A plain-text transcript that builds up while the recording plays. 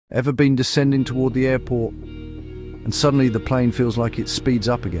Ever been descending toward the airport and suddenly the plane feels like it speeds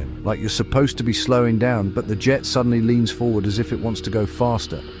up again, like you're supposed to be slowing down, but the jet suddenly leans forward as if it wants to go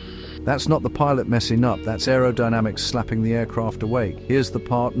faster? That's not the pilot messing up, that's aerodynamics slapping the aircraft awake. Here's the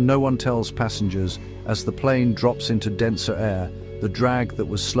part no one tells passengers. As the plane drops into denser air, the drag that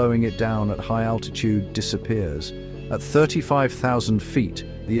was slowing it down at high altitude disappears. At 35,000 feet,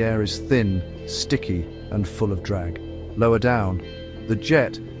 the air is thin, sticky, and full of drag. Lower down, the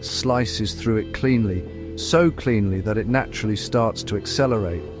jet slices through it cleanly, so cleanly that it naturally starts to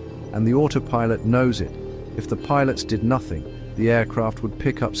accelerate, and the autopilot knows it. If the pilots did nothing, the aircraft would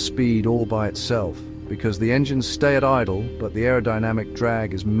pick up speed all by itself, because the engines stay at idle, but the aerodynamic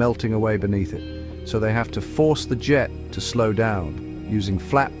drag is melting away beneath it. So they have to force the jet to slow down, using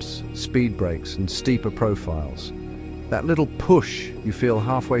flaps, speed brakes, and steeper profiles. That little push you feel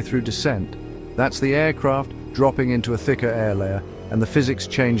halfway through descent, that's the aircraft dropping into a thicker air layer, and the physics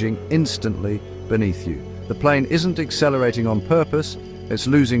changing instantly beneath you. The plane isn't accelerating on purpose, it's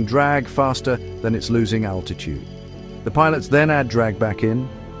losing drag faster than it's losing altitude. The pilots then add drag back in,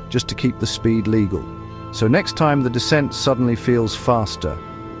 just to keep the speed legal. So next time the descent suddenly feels faster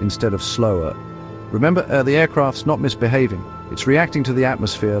instead of slower, remember the aircraft's not misbehaving, it's reacting to the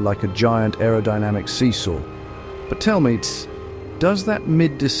atmosphere like a giant aerodynamic seesaw. But tell me, does that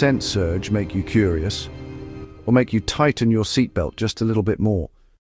mid-descent surge make you curious? Or make you tighten your seatbelt just a little bit more?